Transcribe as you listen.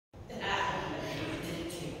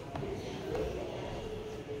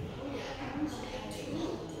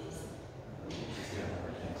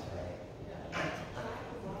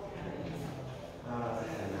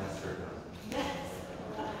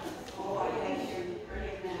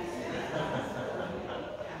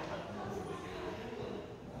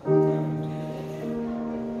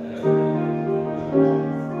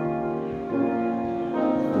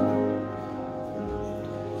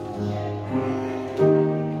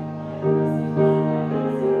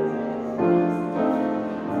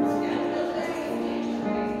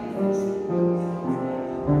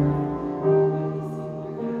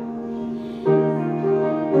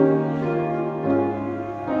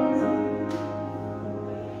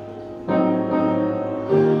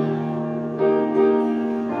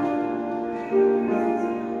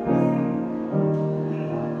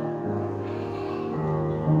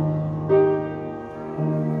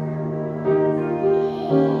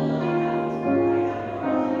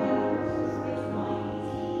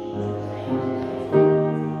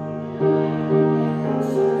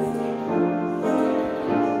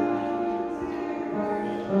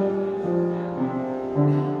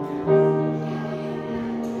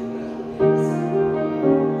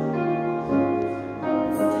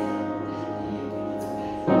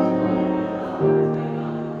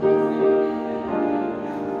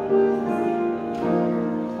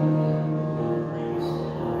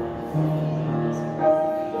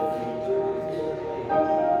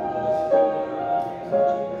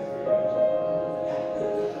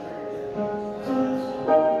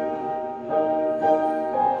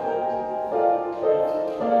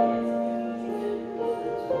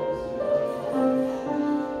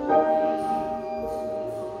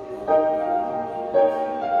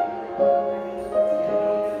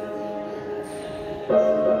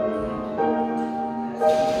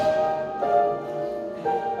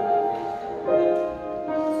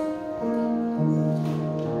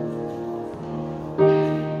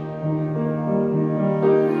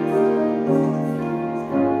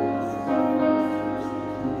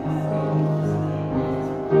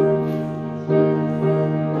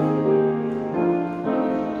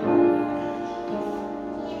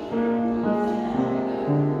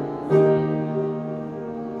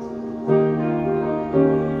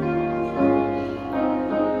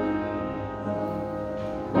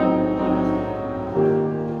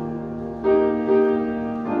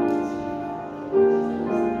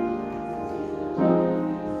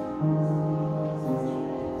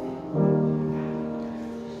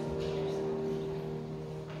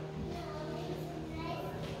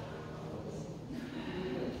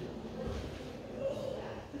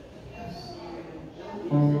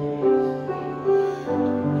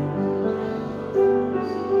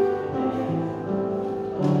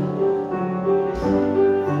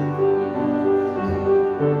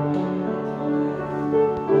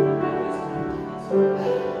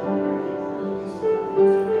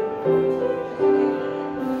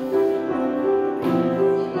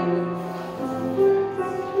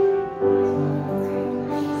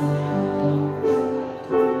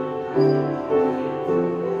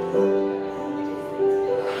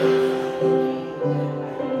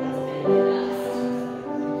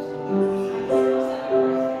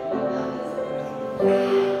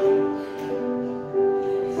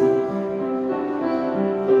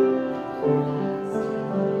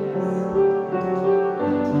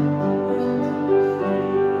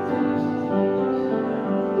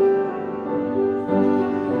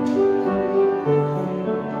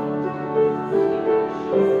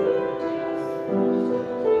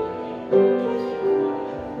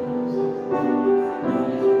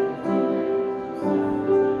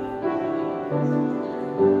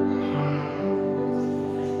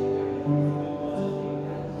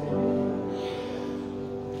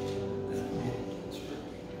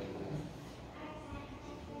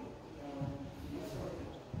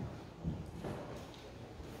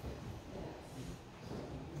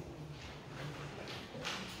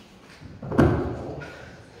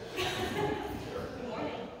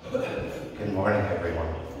Good morning,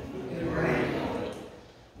 everyone. Good morning.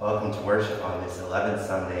 Welcome to worship on this 11th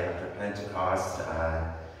Sunday after Pentecost.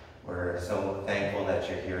 We're so thankful that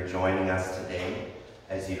you're here joining us today.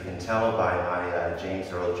 As you can tell by my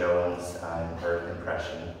James Earl Jones birth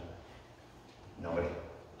impression, nobody.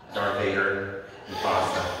 Darth Vader,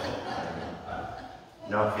 Mufasa.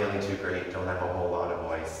 Not feeling too great, don't have a whole lot of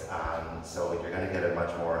voice, so you're going to get a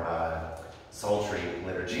much more sultry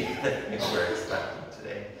liturgy than you were expecting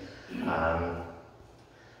today.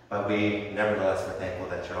 But nevertheless, we're thankful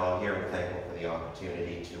that you're all here. We're thankful for the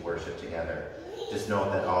opportunity to worship together. Just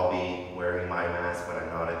note that I'll be wearing my mask when I'm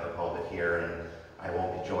not at the pulpit here, and I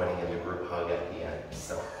won't be joining in the group hug at the end.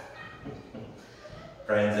 So,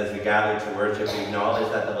 friends, as we gather to worship, we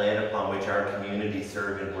acknowledge that the land upon which our community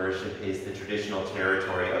serve and worship is the traditional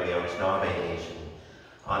territory of the Anishinaabe Nation,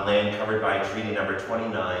 on land covered by Treaty Number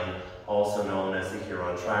 29, also known as the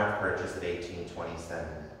Huron Tract Purchase of 1827.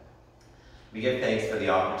 We give thanks for the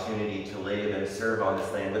opportunity to live and serve on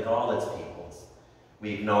this land with all its peoples.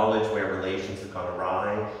 We acknowledge where relations have gone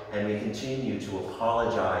awry, and we continue to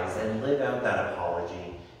apologize and live out that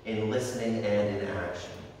apology in listening and in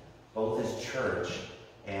action, both as church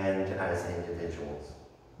and as individuals.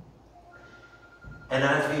 And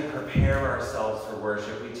as we prepare ourselves for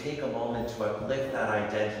worship, we take a moment to uplift that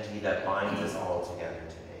identity that binds us all together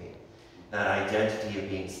today, that identity of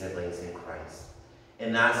being siblings in Christ.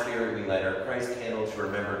 In that spirit, we light our Christ candle to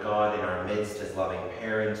remember God in our midst as loving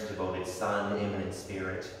parent, devoted Son, immanent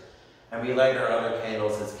Spirit. And we light our other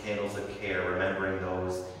candles as candles of care, remembering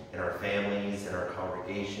those in our families, in our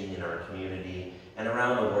congregation, in our community, and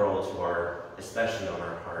around the world who are especially on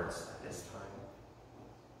our hearts at this time.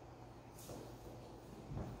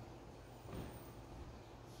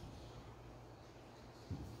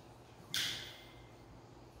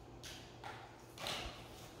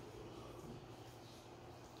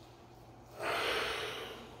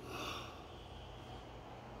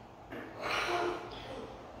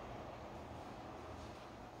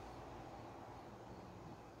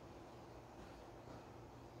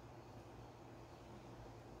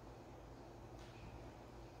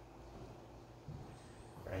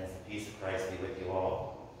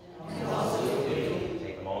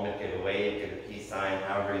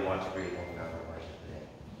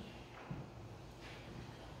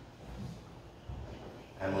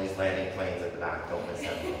 noise landing planes at the back, don't miss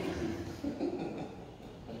them.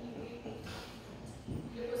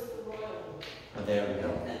 It was the royal. Oh, there we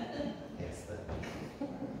go. Yes.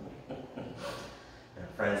 Now,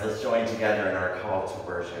 friends, let's join together in our call to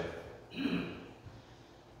worship.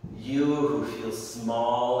 You who feel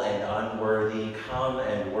small and unworthy, come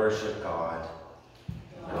and worship God.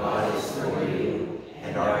 God is for you,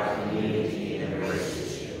 and our community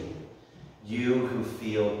embraces you. You who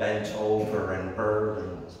feel bent over and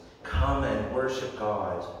burdened, come and worship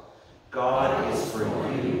God. God is for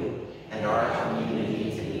you, and our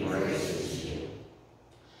community embraces you.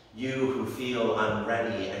 You who feel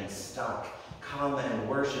unready and stuck, come and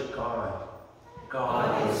worship God.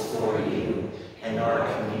 God is for you, and our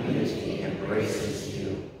community embraces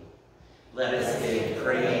you. Let us give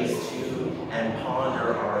praise to and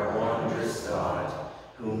ponder our wondrous God,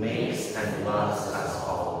 who makes and loves us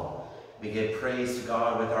all. We give praise to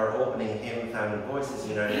God with our opening hymn found in Voices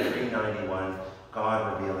United 391,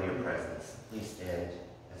 God Reveal Your Presence. Please stand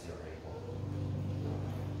as you're able.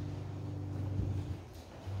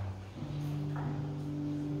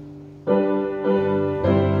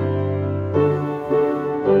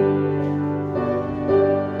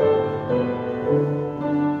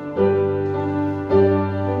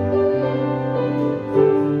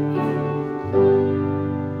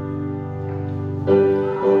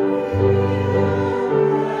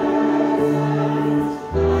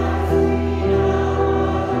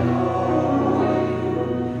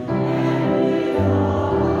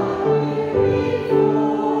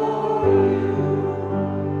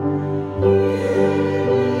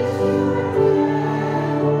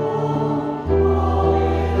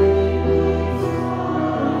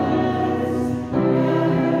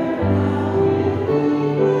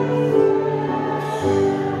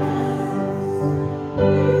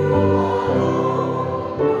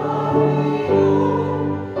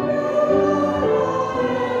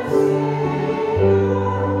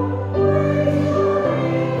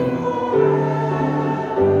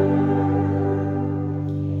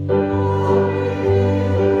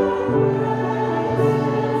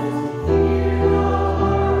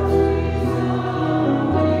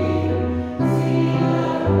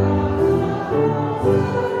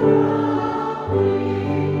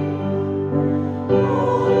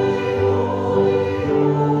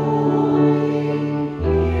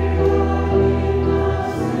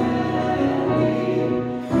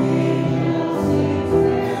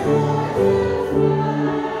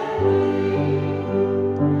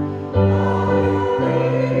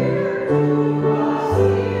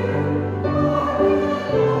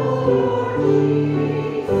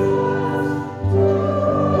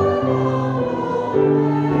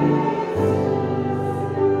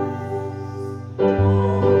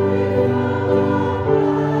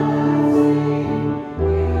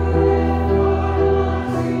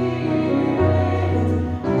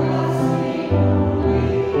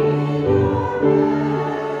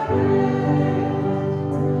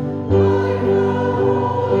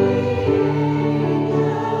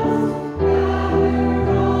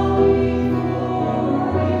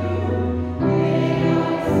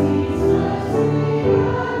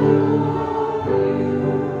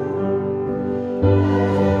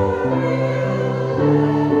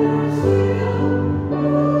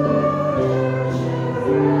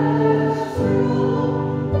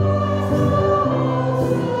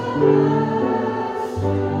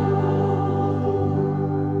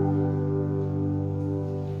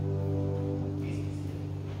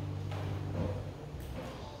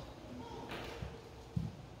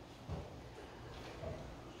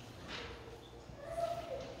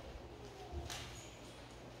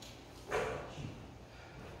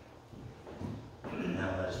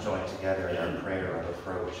 Together in our prayer of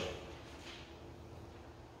approach.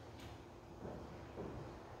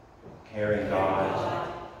 Caring God,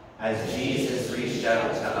 as Jesus reached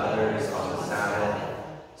out to others on the Sabbath,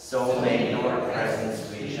 so may your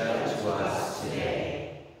presence reach out to us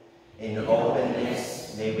today. In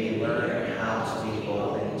openness, may we learn how to be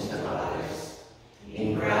open to others.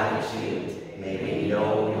 In gratitude, may we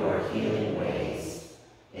know your healing ways.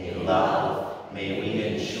 In love, may we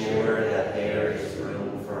ensure that there is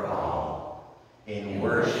room for all. In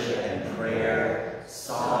worship and prayer,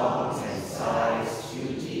 songs and sighs too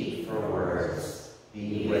deep for words,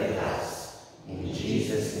 be with us. In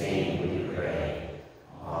Jesus' name we pray.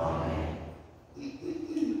 Amen.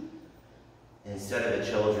 Instead of a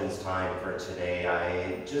children's time for today,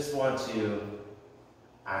 I just want to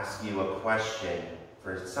ask you a question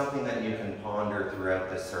for something that you can ponder throughout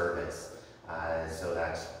the service, so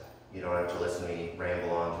that you don't have to listen to me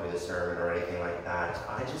ramble on through the sermon or anything like that.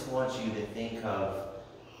 I just want you to think of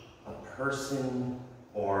person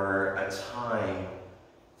or a time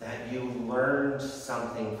that you learned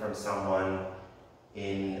something from someone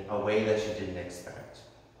in a way that you didn't expect.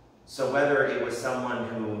 So whether it was someone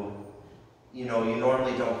who, you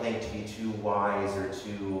normally don't think to be too wise or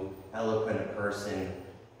too eloquent a person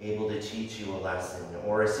able to teach you a lesson,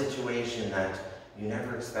 or a situation that you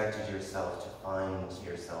never expected yourself to find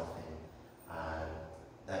yourself in,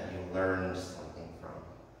 that you learned something from.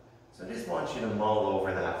 So I just want you to mull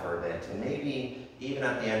over that for a bit, and maybe even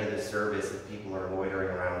at the end of the service, if people are loitering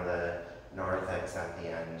around the narthex at the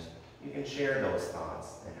end, you can share those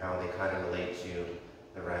thoughts and how they kind of relate to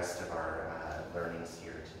the rest of our learnings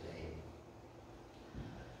here today.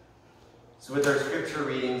 So with our scripture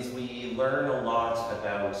readings, we learn a lot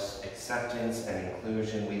about acceptance and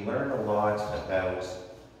inclusion. We learn a lot about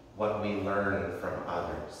what we learn from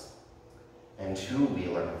others and who we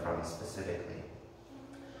learn from specifically.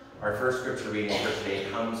 Our first scripture reading for today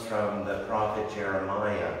comes from the prophet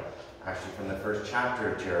Jeremiah, actually from the first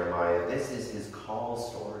chapter of Jeremiah. This is his call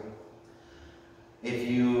story. If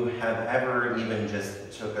you have ever even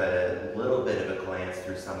just took a little bit of a glance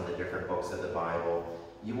through some of the different books of the Bible,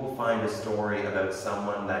 you will find a story about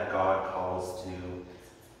someone that God calls to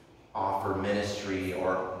offer ministry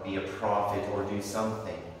or be a prophet or do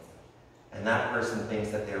something. And that person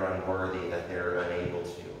thinks that they're unworthy, that they're unable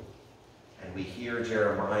to. And we hear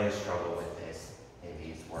Jeremiah struggle with this in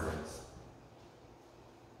these words.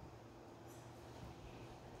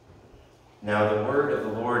 Now the word of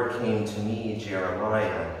the Lord came to me,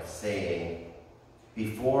 Jeremiah, saying,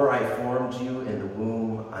 Before I formed you in the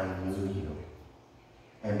womb, I knew you.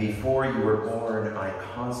 And before you were born, I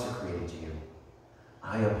consecrated you.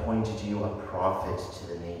 I appointed you a prophet to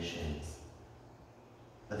the nations.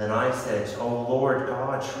 But then I said, O Lord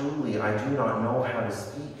God, truly I do not know how to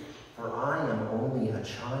speak, for I am only a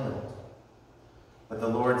child. But the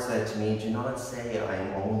Lord said to me, Do not say I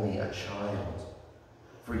am only a child,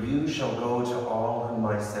 for you shall go to all whom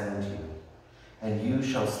I send you, and you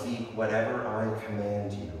shall speak whatever I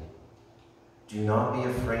command you. Do not be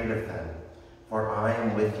afraid of them, for I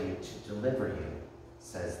am with you to deliver you,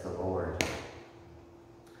 says the Lord.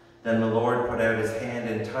 Then the Lord put out his hand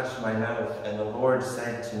and touched my mouth, and the Lord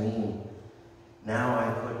said to me, Now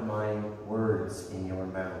I put my words in your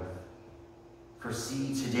mouth. For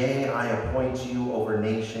see, today I appoint you over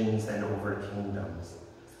nations and over kingdoms,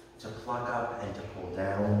 to pluck up and to pull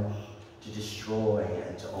down, to destroy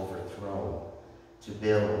and to overthrow, to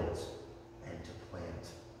build and to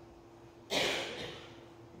plant.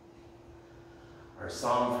 Our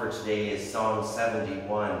psalm for today is Psalm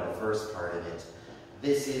 71, the first part of it.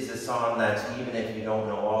 This is a psalm that even if you don't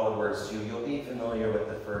know all the words to, you'll be familiar with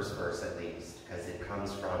the first verse at least, because it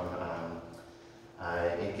comes from,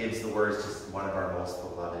 it gives the words to one of our most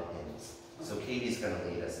beloved hymns. So Katie's going to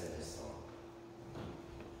lead us in this song.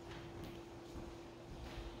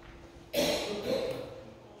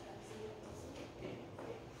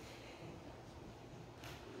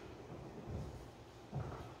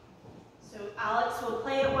 So Alex will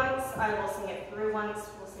play it once, I will sing it through once,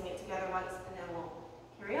 we'll sing it together once, and then we'll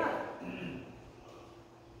carry on.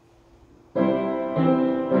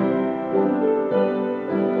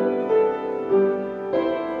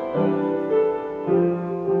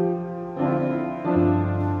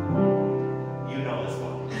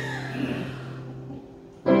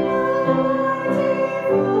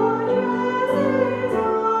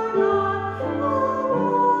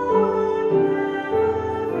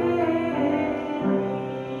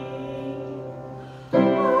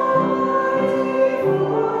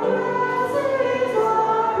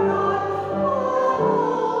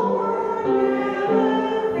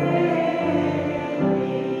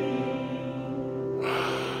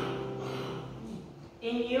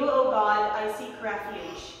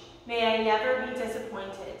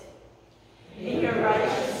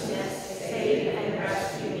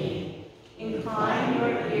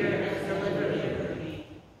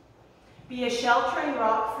 Be a sheltering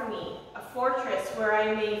rock for me, a fortress where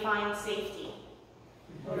I may find safety.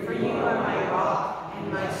 For you are my rock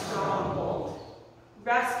and my stronghold.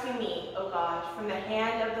 Rescue me, O God, from the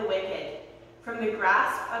hand of the wicked, from the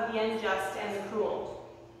grasp of the unjust and the cruel.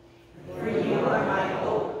 For you are my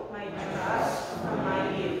hope, my trust from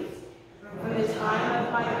my youth. From the time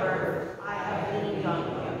of my birth, I have leaned on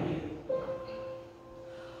you.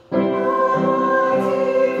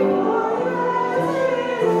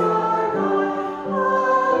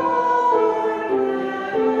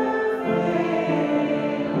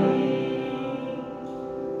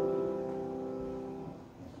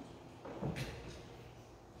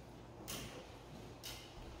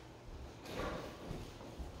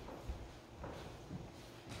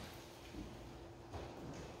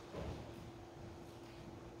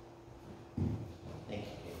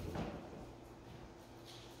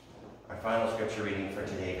 final scripture reading for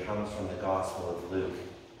today comes from the Gospel of Luke.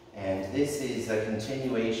 And this is a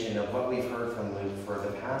continuation of what we've heard from Luke for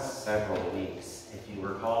the past several weeks. If you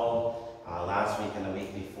recall, last week and the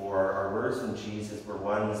week before, our words from Jesus were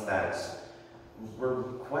ones that were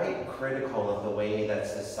quite critical of the way that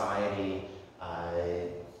society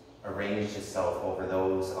arranged itself over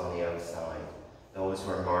those on the outside, those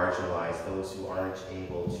who are marginalized, those who aren't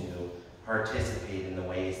able to participate in the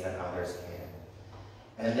ways that others can.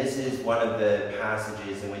 And this is one of the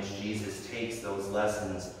passages in which Jesus takes those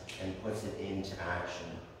lessons and puts it into action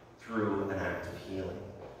through an act of healing.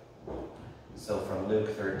 So from Luke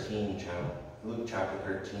chapter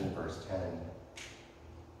 13, verse 10.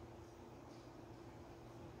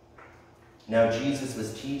 Now Jesus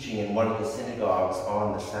was teaching in one of the synagogues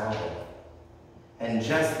on the Sabbath. And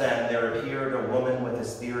just then there appeared a woman with a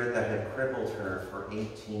spirit that had crippled her for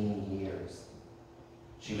 18 years.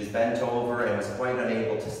 She was bent over and was quite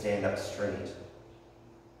unable to stand up straight.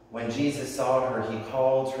 When Jesus saw her, he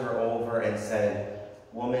called her over and said,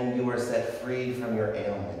 "Woman, you are set free from your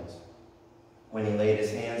ailment." When he laid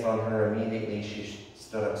his hands on her, immediately she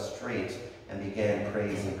stood up straight and began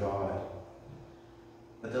praising God.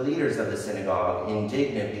 But the leaders of the synagogue,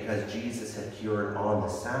 indignant because Jesus had cured on the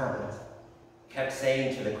Sabbath, kept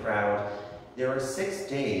saying to the crowd, "There are 6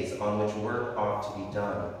 days on which work ought to be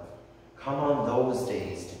done. Come on those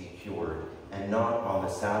days to be cured, and not on the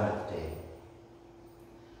Sabbath day."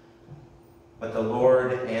 But the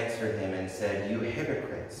Lord answered him and said, "You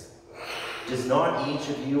hypocrites! Does not each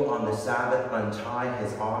of you on the Sabbath untie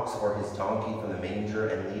his ox or his donkey from the manger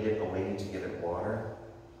and lead it away to give it water?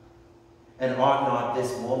 And ought not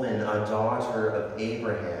this woman, a daughter of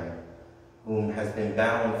Abraham, whom has been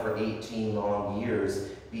bound for 18 long years,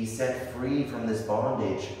 be set free from this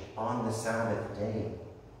bondage on the Sabbath day?"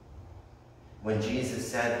 When Jesus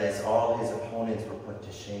said this, all his opponents were put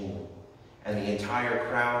to shame, and the entire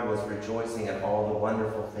crowd was rejoicing at all the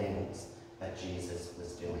wonderful things that Jesus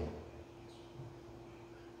was doing.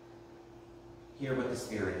 Hear what the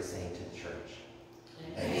Spirit is saying to the church.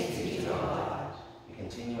 Thanks be to God. We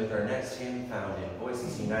continue with our next hymn found in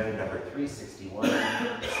Voices United number 361,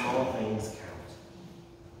 Small Things Count.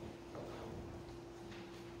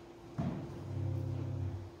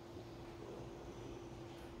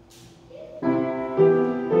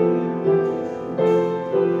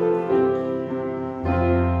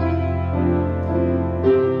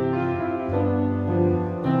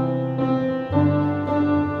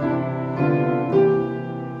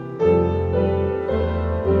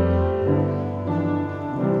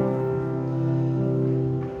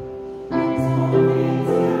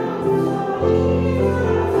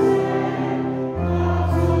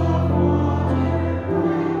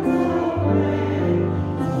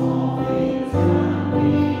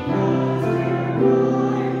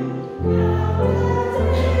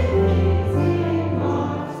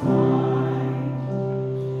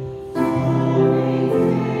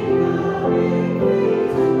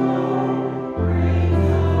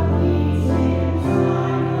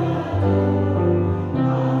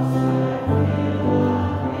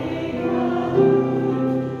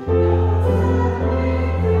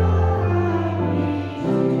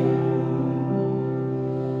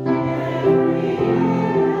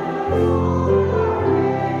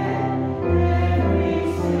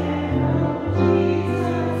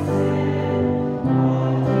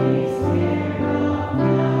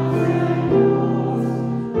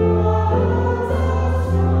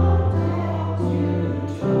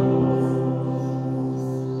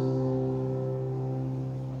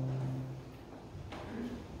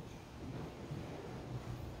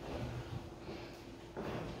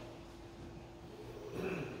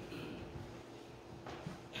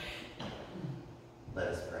 Let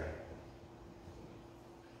us pray.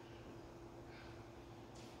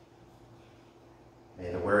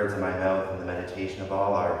 May the words of my mouth and the meditation of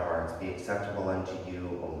all our hearts be acceptable unto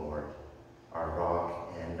you, O Lord, our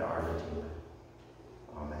rock and our Redeemer.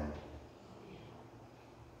 Amen.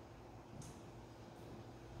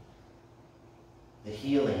 The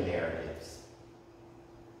healing narratives.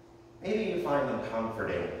 Maybe you find them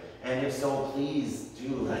comforting, and if so, please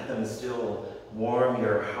do let them still warm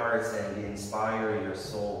your hearts and inspire your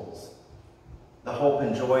souls. The hope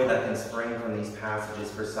and joy that can spring from these passages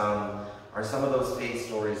for some are some of those faith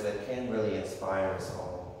stories that can really inspire us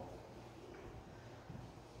all.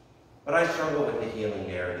 But I struggle with the healing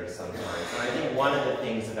narrative sometimes, and I think one of the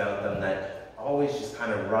things about them that always just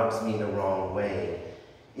kind of rubs me the wrong way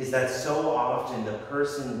is that so often the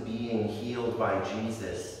person being healed by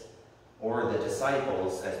Jesus, or the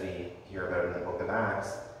disciples, as we hear about in the book of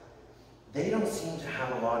Acts, they don't seem to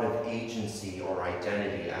have a lot of agency or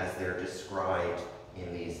identity as they're described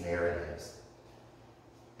in these narratives.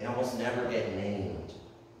 They almost never get named.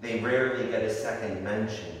 They rarely get a second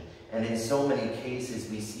mention. And in so many cases,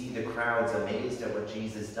 we see the crowds amazed at what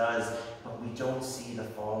Jesus does, but we don't see the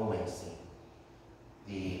following scene.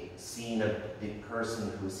 The scene of the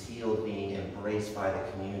person who's healed being embraced by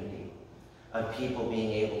the community, of people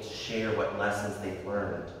being able to share what lessons they've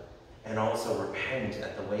learned, and also repent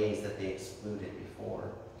at the ways that they excluded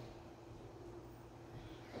before.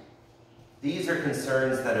 These are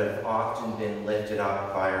concerns that have often been lifted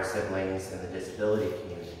up by our siblings in the disability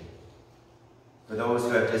community. For those who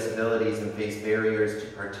have disabilities and face barriers to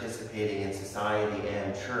participating in society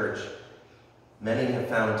and church, many have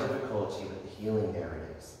found difficulty with the healing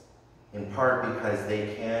narratives, in part because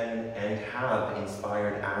they can and have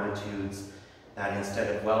inspired attitudes that,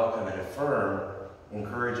 instead of welcome and affirm,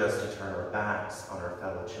 encourage us to turn our backs on our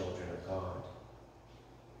fellow children of God.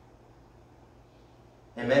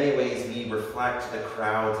 In many ways, we reflect the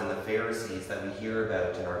crowds and the Pharisees that we hear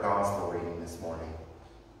about in our gospel reading this morning.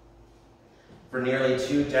 For nearly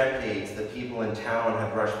 2 decades, the people in town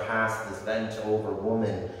have rushed past this bent-over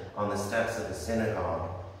woman on the steps of the synagogue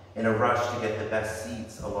in a rush to get the best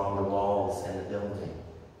seats along the walls in the building.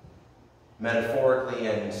 Metaphorically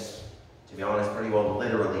and, to be honest, pretty well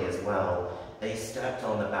literally as well, they stepped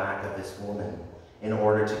on the back of this woman in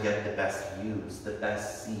order to get the best views, the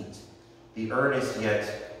best seat, the earnest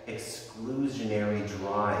yet exclusionary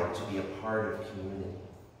drive to be a part of community.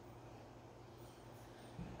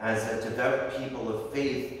 As a devout people of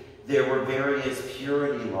faith, there were various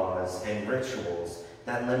purity laws and rituals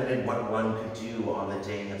that limited what one could do on the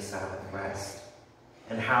day of Sabbath rest,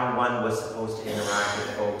 and how one was supposed to interact with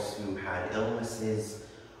folks who had illnesses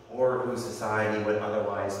or who society would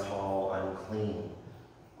otherwise call unclean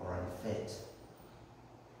or unfit.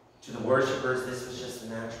 To the worshippers, this was just a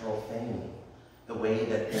natural thing, the way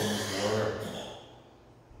that things were.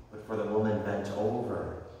 But for the woman bent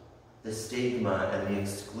over, the stigma and the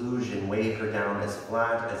exclusion weighed her down as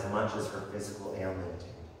flat as much as her physical ailment did.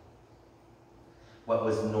 What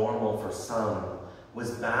was normal for some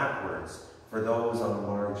was backwards for those on the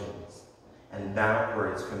margins, and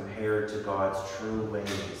backwards compared to God's true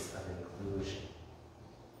ways of inclusion.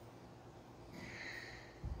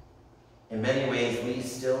 In many ways, we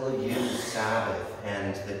still use Sabbath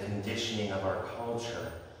and the conditioning of our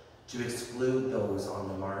culture to exclude those on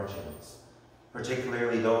the margins,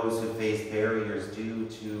 particularly those who face barriers due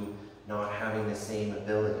to not having the same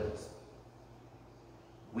abilities.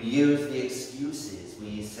 We use the excuses.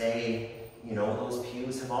 We say, you know, those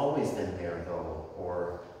pews have always been there though,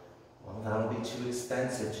 or, well, that'll be too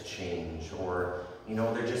expensive to change, or, you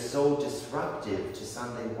know, they're just so disruptive to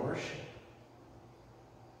Sunday worship.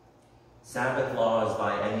 Sabbath laws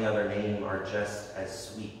by any other name are just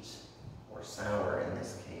as sweet, or sour in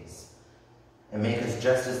this case, and make us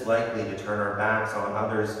just as likely to turn our backs on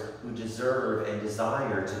others who deserve and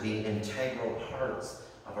desire to be integral parts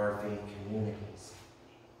of our faith communities.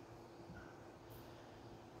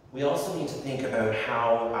 We also need to think about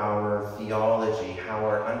how our theology, how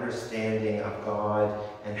our understanding of God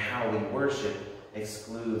and how we worship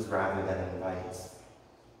excludes rather than invites.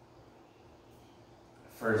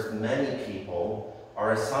 For many people,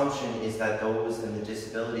 our assumption is that those in the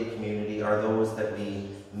disability community are those that we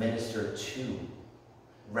minister to,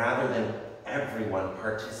 rather than everyone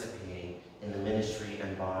participating in the ministry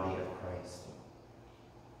and body of Christ.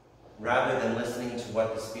 Rather than listening to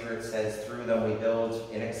what the Spirit says through them, we build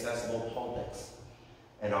inaccessible pulpits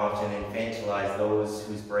and often infantilize those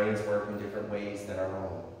whose brains work in different ways than our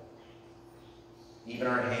own. Even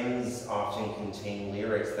our hymns often contain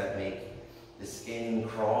lyrics that make the skin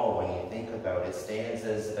crawl when you think about it.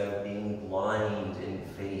 Stanzas about being blind in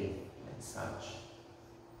faith and such.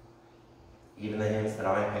 Even the hymns that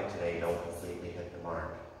I picked today don't completely hit the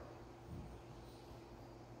mark.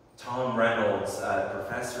 Tom Reynolds, a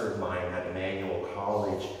professor of mine at Emmanuel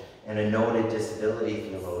College and a noted disability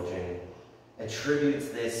theologian, attributes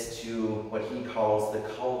this to what he calls the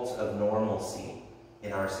cult of normalcy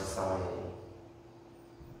in our society.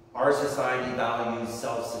 Our society values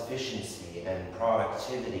self-sufficiency and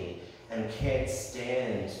productivity and can't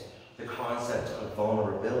stand the concept of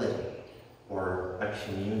vulnerability or a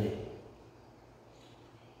community.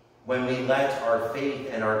 When we let our faith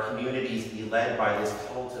and our communities be led by this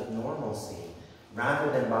cult of normalcy,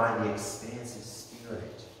 rather than by the expansive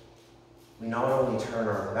Spirit, we not only turn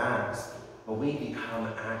our backs, but we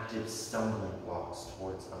become active stumbling blocks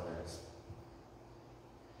towards others.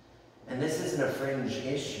 And this isn't a fringe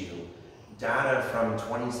issue. Data from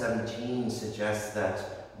 2017 suggests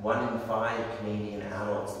that 1 in 5 Canadian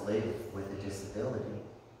adults live with a disability,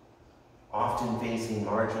 often facing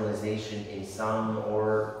marginalization in some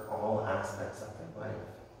or all aspects of their life.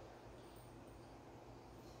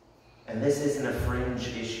 And this isn't a fringe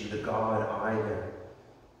issue to God either.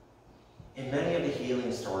 In many of the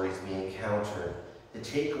healing stories we encounter, the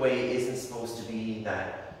takeaway isn't supposed to be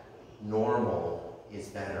that normal is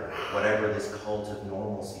better, whatever this cult of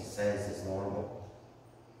normalcy says is normal,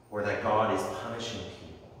 or that God is punishing people.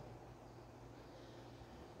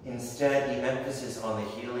 Instead, the emphasis on the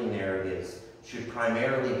healing narratives should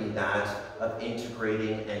primarily be that of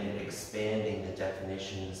integrating and expanding the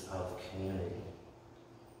definitions of community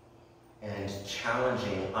and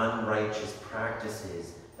challenging unrighteous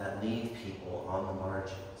practices that leave people on the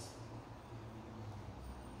margins.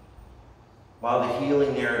 While the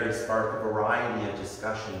healing narratives spark a variety of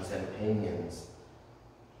discussions and opinions,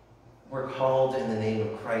 we're called in the name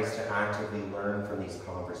of Christ to actively learn from these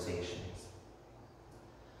conversations.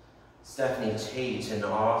 Stephanie Tate, an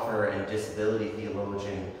author and disability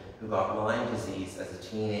theologian who got Lyme disease as a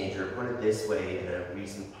teenager, put it this way in a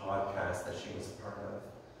recent podcast that she was a part of.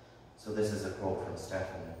 So this is a quote from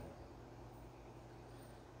Stephanie.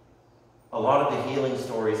 A lot of the healing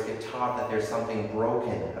stories get taught that there's something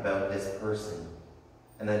broken about this person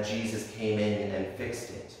and that Jesus came in and fixed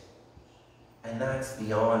it. And that's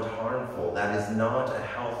beyond harmful. That is not a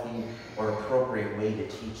healthy or appropriate way to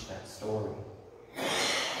teach that story.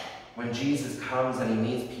 When Jesus comes and he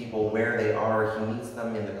meets people where they are, he meets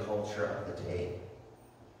them in the culture of the day.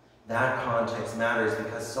 That context matters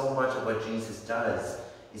because so much of what Jesus does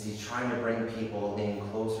is he's trying to bring people in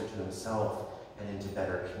closer to himself and into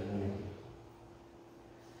better community.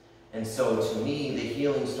 And so to me, the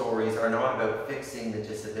healing stories are not about fixing the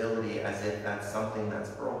disability as if that's something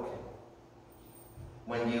that's broken.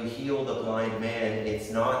 When you heal the blind man, it's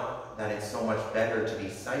not that it's so much better to be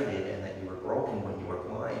sighted and that you were broken when you were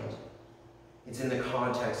blind. It's in the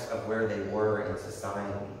context of where they were in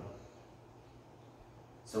society.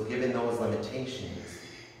 So given those limitations,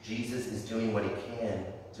 Jesus is doing what he can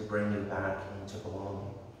to bring you back into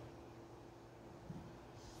belonging.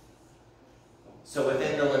 So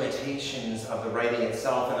within the limitations of the writing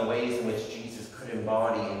itself and the ways in which Jesus could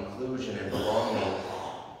embody inclusion and belonging,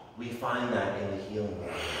 we find that in the healing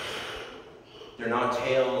narratives. They're not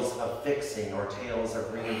tales of fixing or tales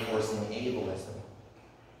of reinforcing ableism,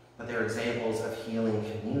 but they're examples of healing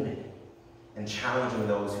community and challenging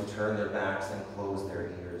those who turn their backs and close their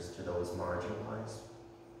ears to those marginalized.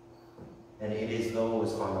 And it is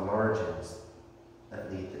those on the margins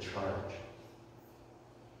that lead the charge.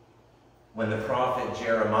 When the prophet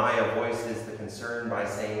Jeremiah voices the concern by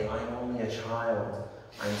saying, I'm only a child,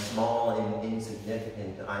 I'm small and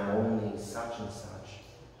insignificant, I'm only such and such,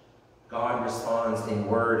 God responds in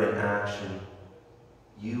word and action,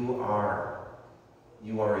 you are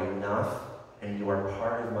enough and you are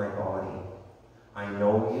part of my body. I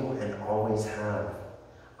know you and always have.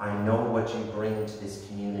 I know what you bring to this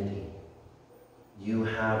community. You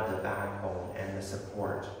have the backbone and the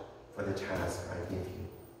support for the task I give you.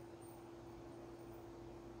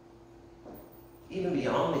 Even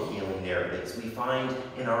beyond the healing narratives, we find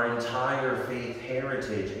in our entire faith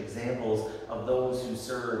heritage examples of those who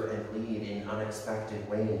serve and lead in unexpected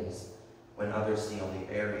ways when others see only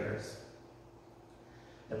barriers.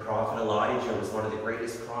 The prophet Elijah was one of the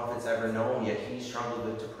greatest prophets ever known, yet he struggled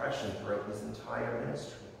with depression throughout his entire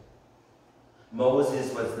ministry.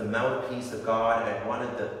 Moses was the mouthpiece of God at one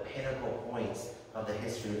of the pinnacle points of the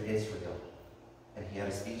history of Israel, and he had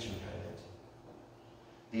a speech impediment.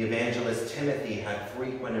 The evangelist Timothy had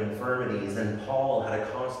frequent infirmities, and Paul had a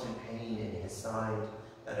constant pain in his side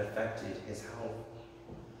that affected his health.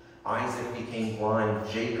 Isaac became blind,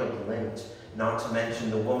 Jacob limped, not to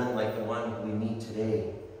mention the woman like the one who we meet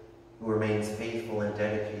today, who remains faithful and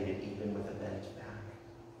dedicated even with a bent back.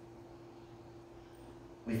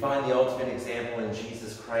 We find the ultimate example in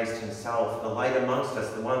Jesus Christ himself, the light amongst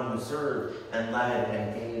us, the one who served and led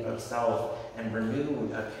and gave of self and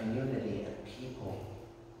renewed a community and people.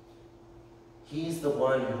 He's the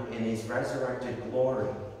one who, in his resurrected glory,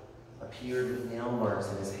 appeared with nail marks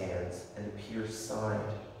in his hands and a pierced side.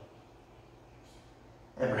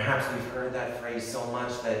 And perhaps we've heard that phrase so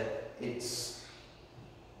much that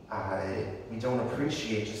we don't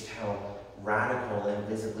appreciate just how radical and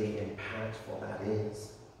visibly impactful that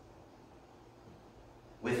is.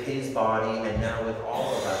 With his body, and now with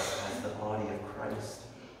all of us as the body of Christ,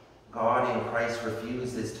 God in Christ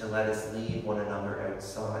refuses to let us leave one another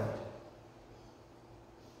outside.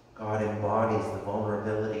 God embodies the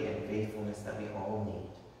vulnerability and faithfulness that we all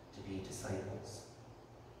need to be disciples.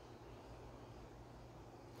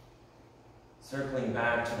 Circling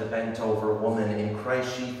back to the bent-over woman, in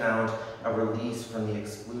Christ she found a release from the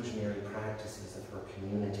exclusionary practices of her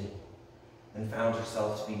community and found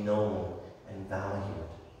herself to be known and valued.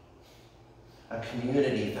 A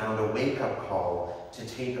community found a wake-up call to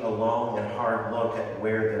take a long and hard look at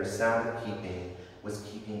where their Sabbath keeping was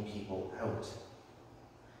keeping people out,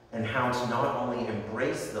 and how to not only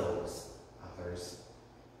embrace those others,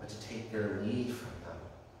 but to take their lead from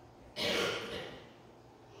them.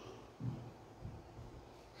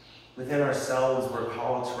 Within ourselves, we're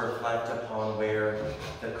called to reflect upon where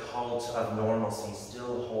the cult of normalcy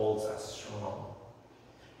still holds us strong,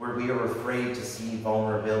 where we are afraid to see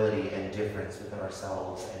vulnerability and difference within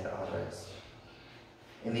ourselves and others.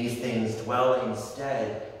 In these things, dwell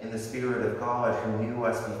instead in the Spirit of God, who knew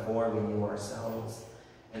us before we knew ourselves,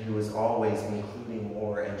 and who is always including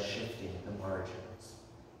more and shifting the margins.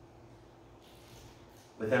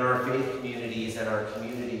 Within our faith communities and our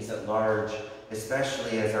communities at large,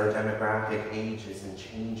 especially as our demographic ages and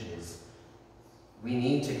changes, we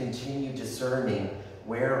need to continue discerning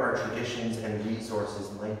where our traditions and resources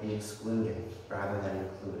might be excluding rather than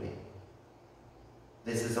including.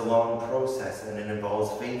 This is a long process, and it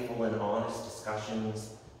involves faithful and honest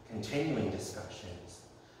discussions, continuing discussions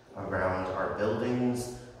around our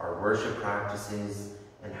buildings, our worship practices,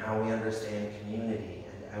 and how we understand community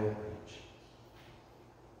and outreach.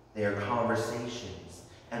 They are conversations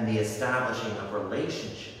and the establishing of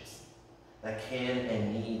relationships that can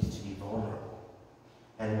and need to be vulnerable,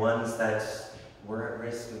 and ones that we're at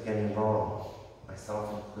risk of getting wrong, myself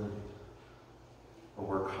included. But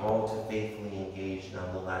we're called to faithfully engage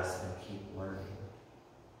nonetheless and keep learning.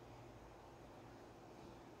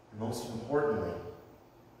 And most importantly,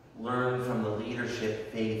 learn from the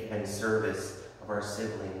leadership, faith, and service of our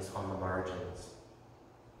siblings on the margins.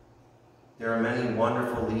 There are many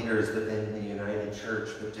wonderful leaders within the United Church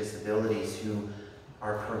with disabilities who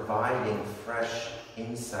are providing fresh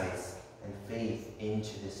insights and faith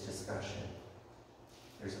into this discussion.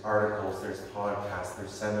 There's articles, there's podcasts, there's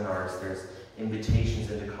seminars, there's invitations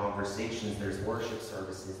into conversations, there's worship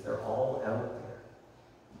services. They're all out there,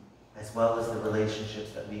 as well as the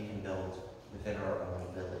relationships that we can build within our own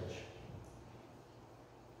village.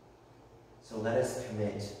 So let us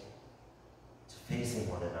commit to facing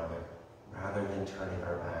one another rather than turning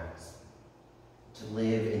our backs, to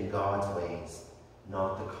live in God's ways,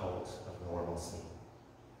 not the cult of normalcy,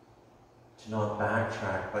 to not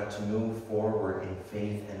backtrack, but to move forward in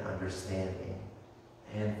faith and understanding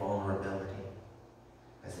and vulnerability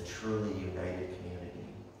as a truly united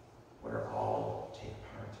community where all take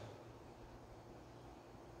part.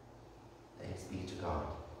 Thanks be to God.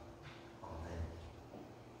 Amen.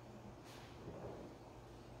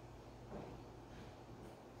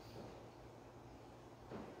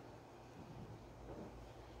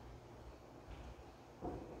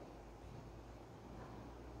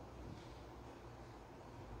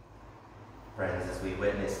 Friends, as we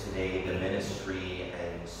witness today, the ministry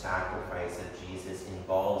and sacrifice of Jesus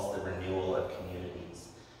involves the renewal of communities,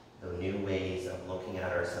 the new ways of looking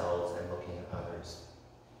at ourselves and looking at others.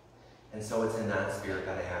 And so it's in that spirit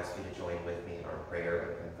that I ask you to join with me in our prayer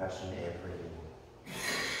of confession and renewal.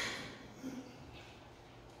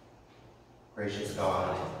 Gracious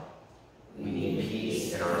God, we need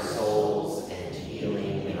peace in our souls and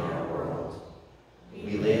healing in our world.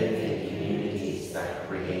 We live in communities that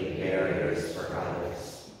create barriers for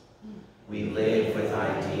others. We live with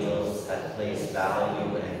ideals that place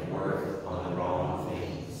value and worth on the wrong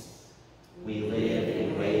things. We live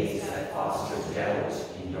in ways that foster doubt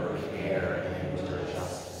in your care and your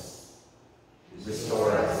justice.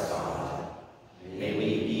 Restore us, God. May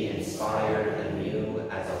we be inspired anew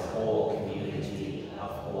as a whole community of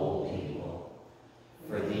whole people.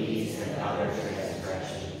 For these and other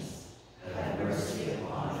transgressions, have mercy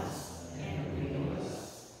upon us and renew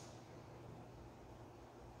us.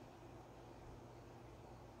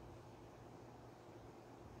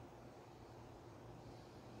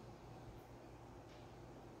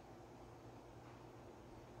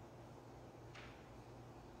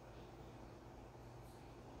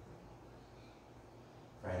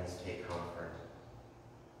 Friends, take comfort.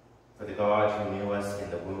 For the God who knew us in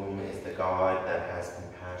the womb is the God that has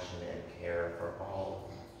compassion and care for all.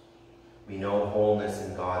 We know wholeness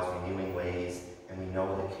in God's renewing ways, and we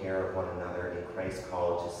know the care of one another in Christ's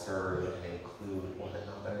call to serve and include one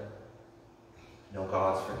another. Know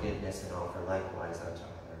God's forgiveness and offer likewise unto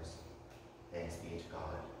others. Thanks be to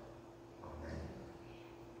God. Amen.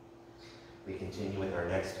 We continue with our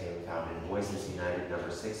next hymn found in Voices United,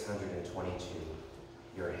 number 622,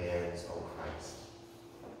 Your Hands, O Christ.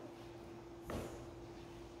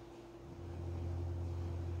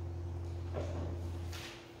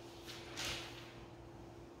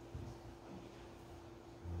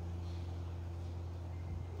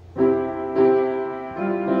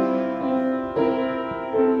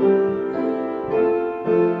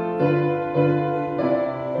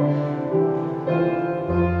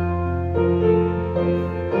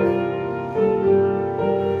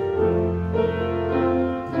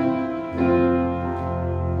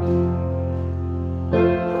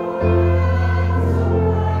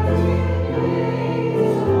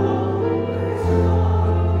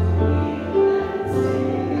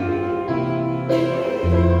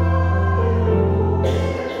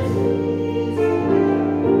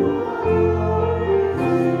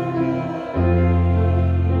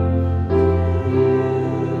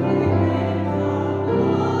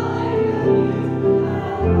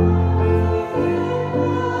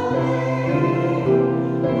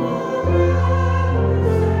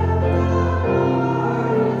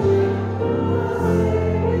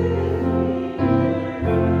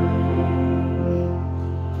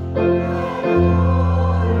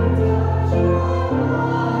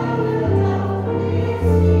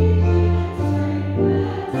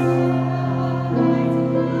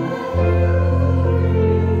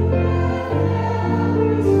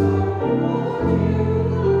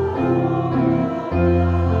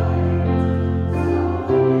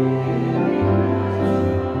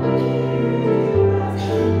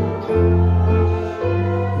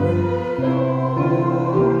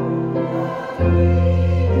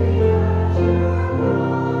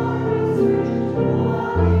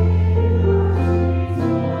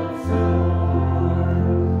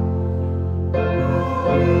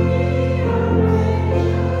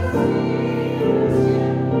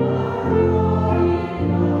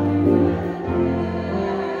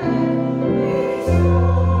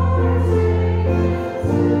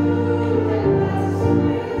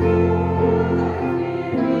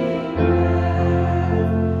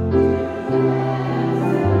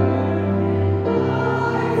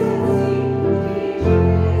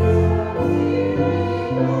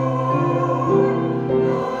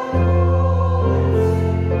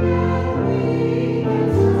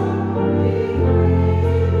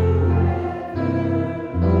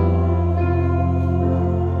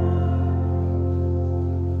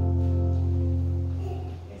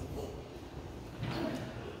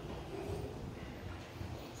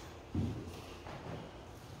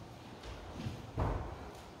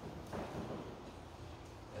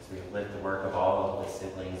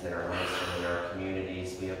 siblings in our midst and in our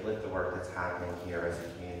communities, we uplift the work that's happening here as a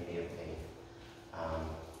community of faith.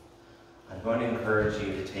 I'm going to encourage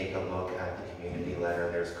you to take a look at the community letter.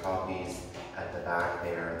 There's copies at the back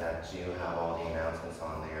there that do have all the announcements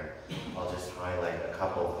on there. I'll just highlight a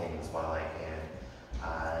couple of things while I can.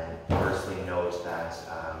 Firstly, note that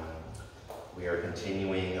we are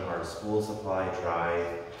continuing our school supply drive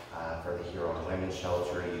for the Huron Women's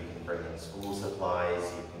Shelter. You can bring in school supplies,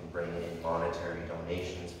 you can bring in monetary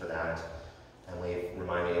donations for that. And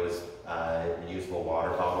remind me, it was reusable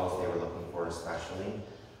water bottles they were looking for especially.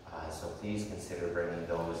 So please consider bringing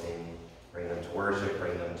those in, bring them to worship,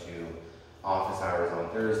 bring them to office hours on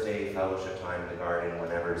Thursday, fellowship time in the garden,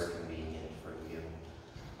 whenever is convenient for you.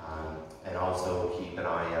 And also keep an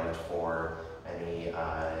eye out for any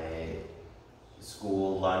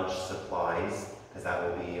school lunch supplies, because that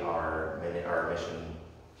will be our mission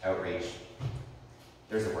outreach.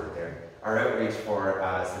 There's a word there. Our outreach for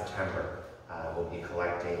September. We'll be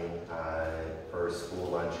collecting for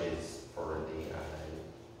school lunches for the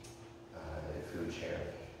food share.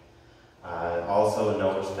 Also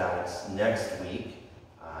note that next week,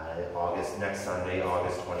 next Sunday,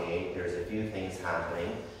 August 28th, there's a few things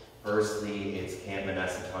happening. Firstly, it's Camp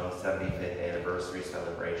Minnesotung's 75th anniversary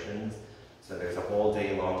celebrations. So there's a whole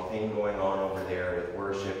day long thing going on over there with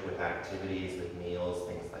worship, with activities, with meals,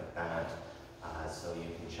 things like that. So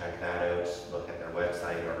you can check that out, look at their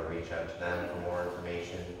website, or reach out to them for more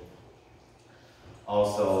information.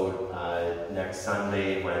 Also, next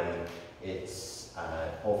Sunday, when it's,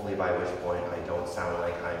 hopefully by which point I don't sound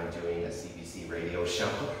like I'm doing a CBC radio show,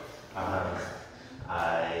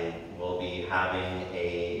 I will be having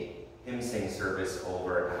a hymn sing service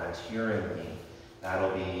over at Huron.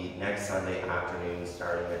 That'll be next Sunday afternoon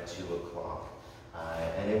starting at 2 o'clock.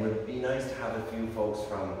 And it would be nice to have a few folks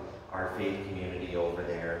from our faith community over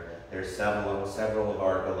there. There's several of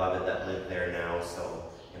our beloved that live there now, so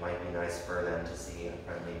it might be nice for them to see a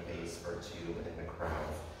friendly face or two in the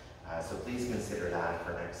crowd. So please consider that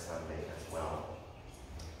for next Sunday as well.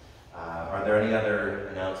 Are there any other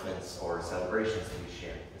announcements or celebrations to be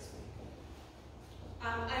shared this week? I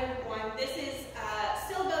have one. This is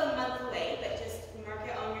still about a month away, but just mark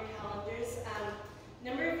it on your calendars. A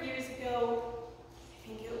number of years ago, I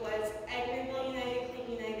think it was Eglinville United,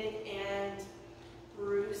 Clinton United, and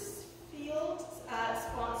Bruce Field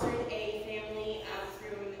sponsored a family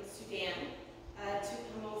from Sudan to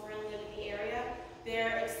come over and live in the area.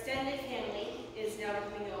 Their extended family is now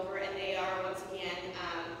coming over, and they are once again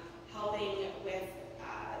helping with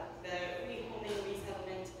the rehoming,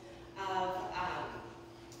 resettlement of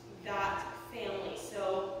that family.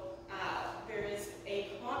 So there is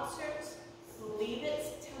a concert, I believe it's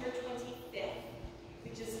September 25th,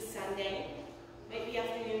 which is a Sunday. Might be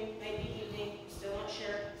afternoon, might be evening, still not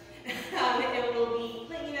sure. It will be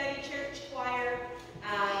Clinton United Church choir,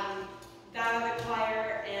 that other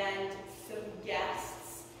choir, and some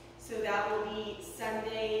guests. So that will be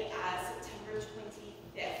Sunday, September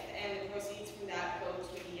 25th, and the proceeds from that go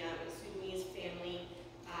to the Sudanese family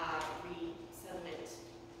resettlement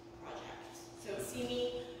project. So see me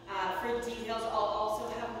for details. I'll also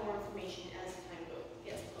have more information as time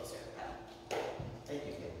gets closer. Thank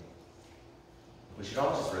you, Kim. We should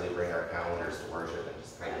all just really bring our calendars to worship and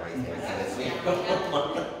just kind of write things in this week.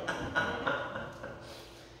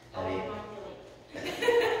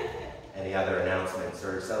 Any other announcements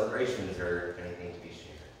or celebrations or anything to be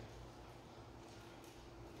shared?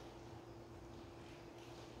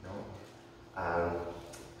 No?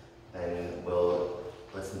 Then we'll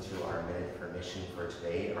listen to our Minute for Mission for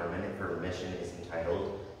today. Our Minute for Mission is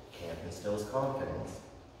entitled, Camp Instills Confidence.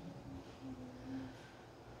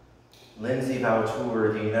 Lindsay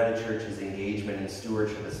Vautour, the United Church's Engagement and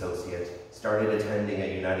Stewardship Associate, started attending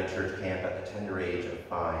a United Church camp at the tender age of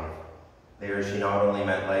 5. There, she not only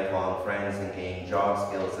met lifelong friends and gained job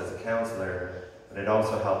skills as a counselor, but it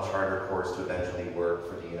also helped chart her course to eventually work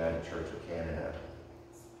for the United Church of Canada.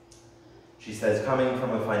 She says, coming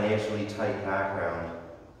from a financially tight background,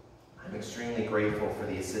 I'm extremely grateful for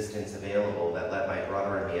the assistance available that let my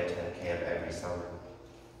brother and me attend camp every summer.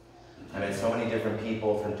 I met so many different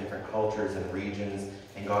people from different cultures and regions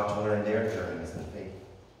and got to learn their journeys in faith.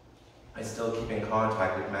 I still keep in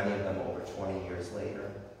contact with many of them over 20 years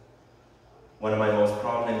later. One of my most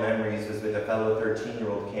prominent memories was with a fellow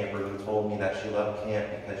 13-year-old camper who told me that she loved camp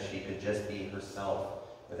because she could just be herself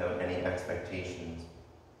without any expectations.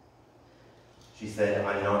 She said,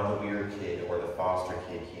 I'm not the weird kid or the foster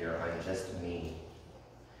kid here, I'm just me.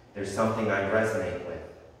 There's something I resonate with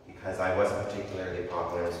because I wasn't particularly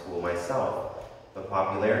popular in school myself, but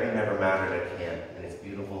popularity never mattered at camp, and it's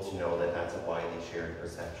beautiful to know that that's a widely shared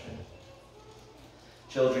perception.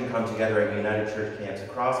 Children come together at United Church camps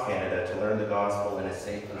across Canada to learn the gospel in a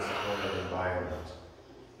safe and supportive environment.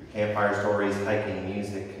 Through campfire stories, hiking,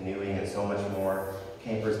 music, canoeing, and so much more,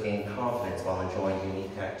 campers gain confidence while enjoying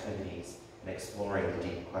unique activities and exploring the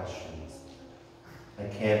deep questions.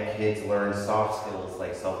 At camp, kids learn soft skills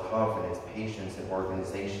like self-confidence, patience, and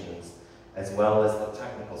organizations, as well as the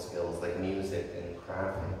technical skills like music and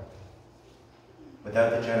crafting.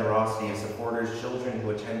 Without the generosity of supporters, children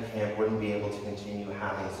who attend camp wouldn't be able to continue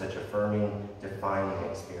having such affirming, defining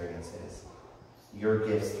experiences. Your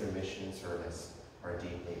gifts through mission service are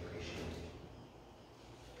deeply appreciated.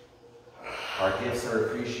 Our gifts are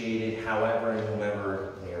appreciated however and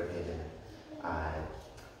whomever they are given.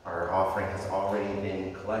 Our offering has already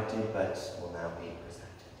been collected, but will now be presented.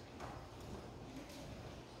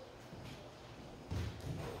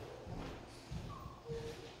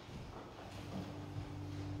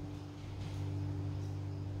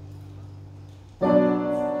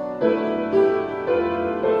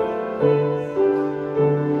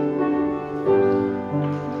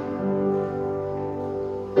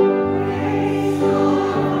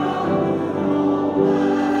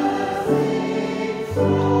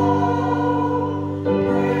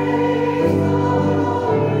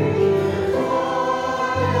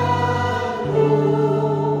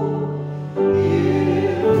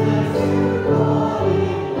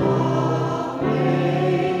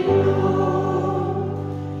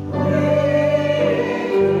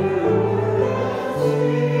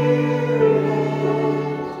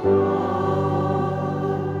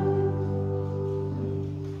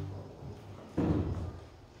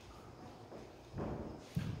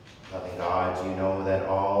 Loving God, you know that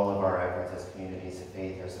all of our efforts as communities of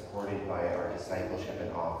faith are supported by our discipleship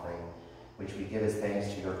and offering, which we give as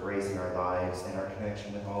thanks to your grace in our lives and our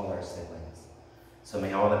connection with all our siblings. So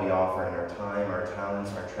may all that we offer in our time, our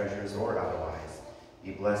talents, our treasures, or otherwise,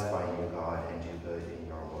 be blessed by you, God, and do good in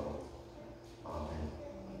your world. Amen.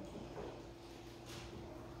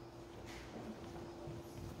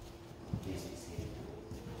 Please be seated.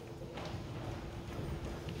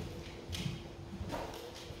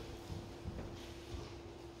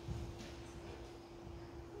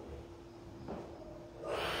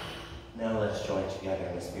 Now let's join together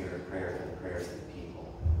in the spirit of prayer for the prayers of the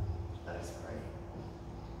people. Let us pray.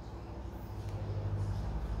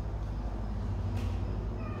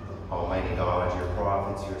 Almighty God, your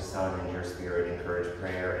prophets, your Son, and your Spirit encourage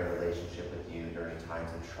prayer and relationship with you during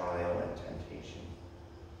times of trial and temptation.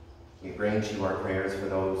 We bring to you our prayers for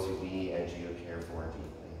those who we and you care for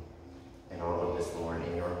deeply. And all of this, Lord,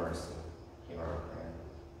 in your mercy, hear our prayer.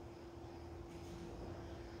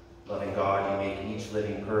 Loving God, you make each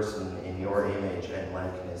living person in your image and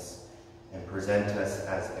likeness and present us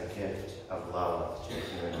as a gift of love to the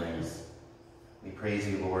human race. We praise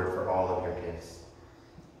you, Lord, for all of your gifts.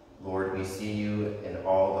 Lord, we see you in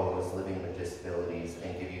all those living with disabilities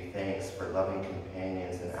and give you thanks for loving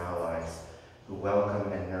companions and allies who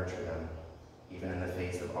welcome and nurture them, even in the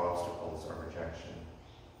face of obstacles or rejection.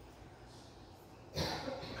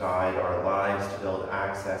 Guide our lives to build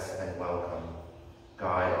access and welcome.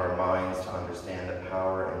 Guide our minds to understand the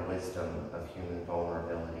power and wisdom of human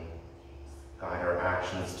vulnerability. Guide our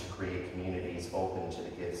actions to create communities open to the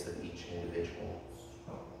gifts of each individual.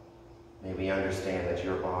 May we understand that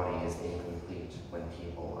your body is incomplete when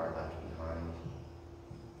people are left behind.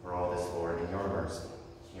 For all this, Lord, in your mercy,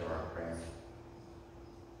 hear our prayer.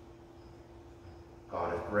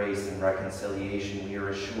 God of grace and reconciliation, we are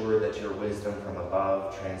assured that your wisdom from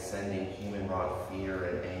above, transcending human-wrought fear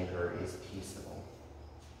and anger, is peaceable.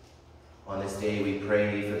 On this day, we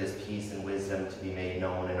pray for this peace and wisdom to be made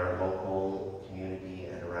known in our local community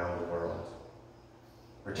and around the world.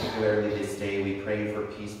 Particularly this day, we pray for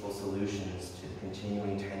peaceful solutions to the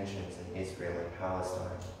continuing tensions in Israel and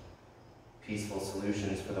Palestine, peaceful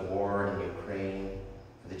solutions for the war in Ukraine,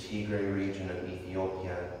 for the Tigray region of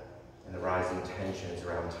Ethiopia, and the rising tensions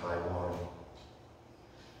around Taiwan.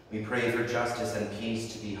 We pray for justice and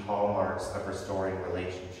peace to be hallmarks of restoring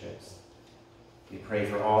relationships. We pray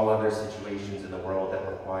for all other situations in the world that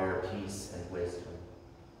require peace and wisdom.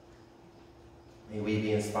 May we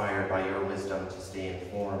be inspired by your wisdom to stay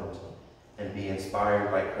informed and be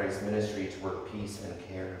inspired by Christ's ministry to work peace and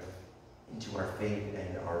care into our faith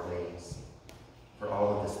and our ways. For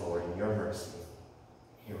all of this, Lord, in your mercy,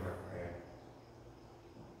 hear our prayer.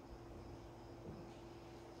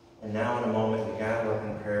 And now in a moment we gather up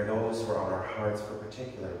in prayer those who are on our hearts for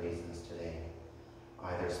particular reasons today,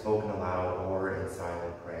 either spoken aloud or in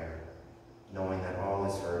silent prayer, knowing that all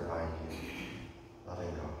is heard by you,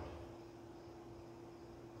 loving God.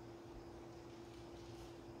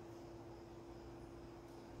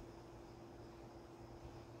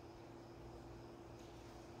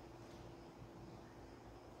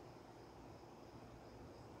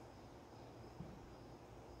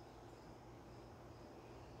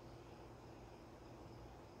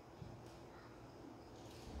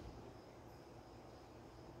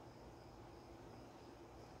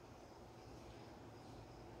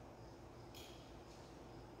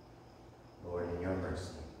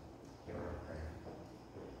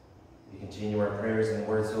 Continue our prayers in the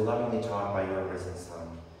words so lovingly taught by your risen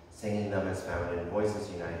Son, singing them as found in Voices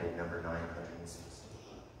United, number 960.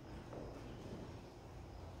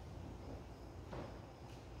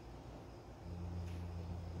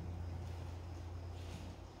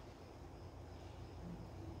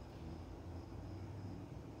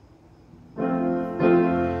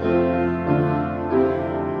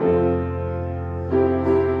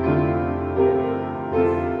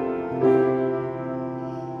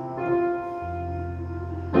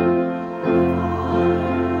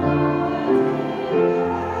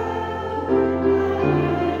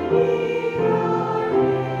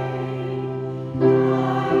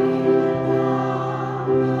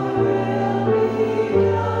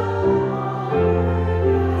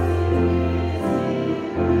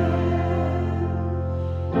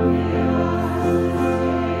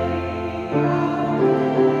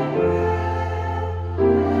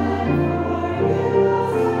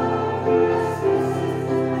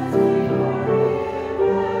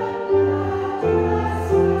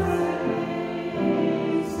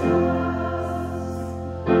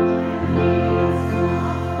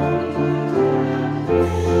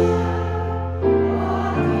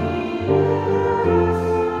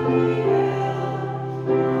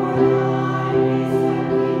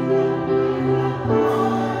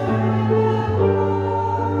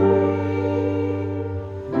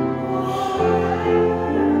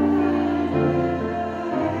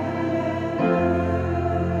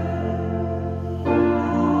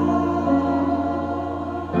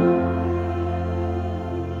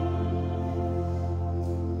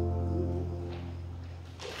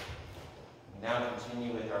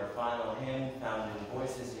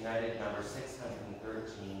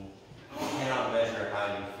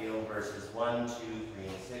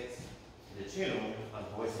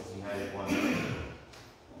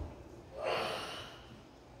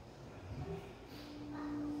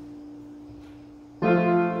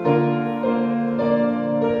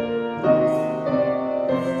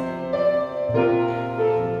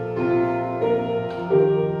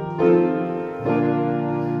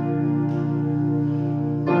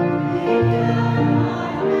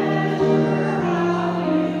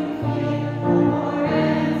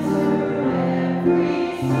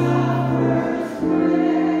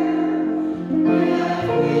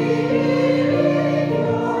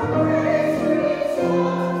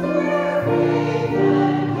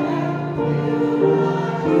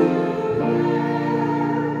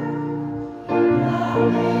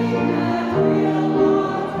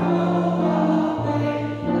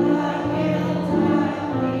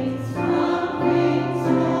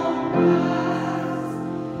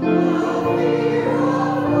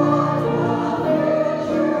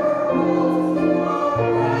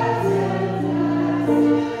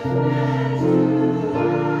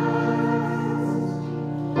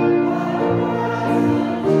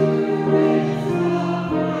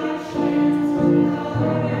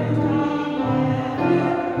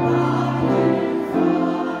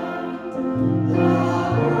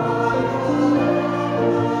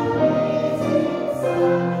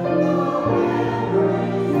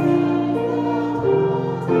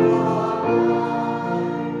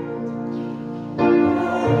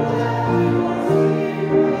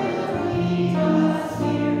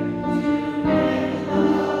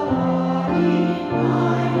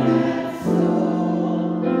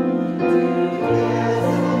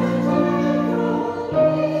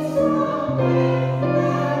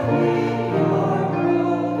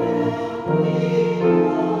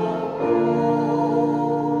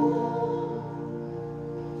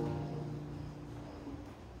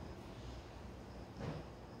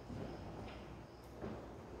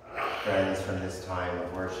 Friends, from this time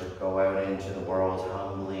of worship, go out into the world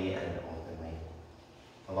humbly and openly.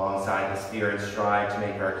 Alongside the Spirit, strive to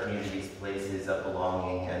make our communities places of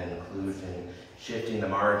belonging and inclusion, shifting the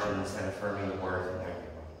margins and affirming the worth in everyone.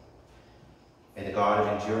 May the God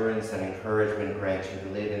of endurance and encouragement grant you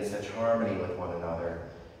to live in such harmony with one another,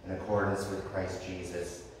 in accordance with Christ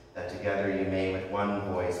Jesus, that together you may with one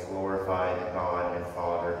voice glorify the God and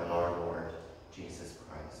Father of our Lord, Jesus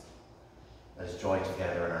Christ. Let us join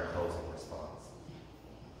together in our closing response.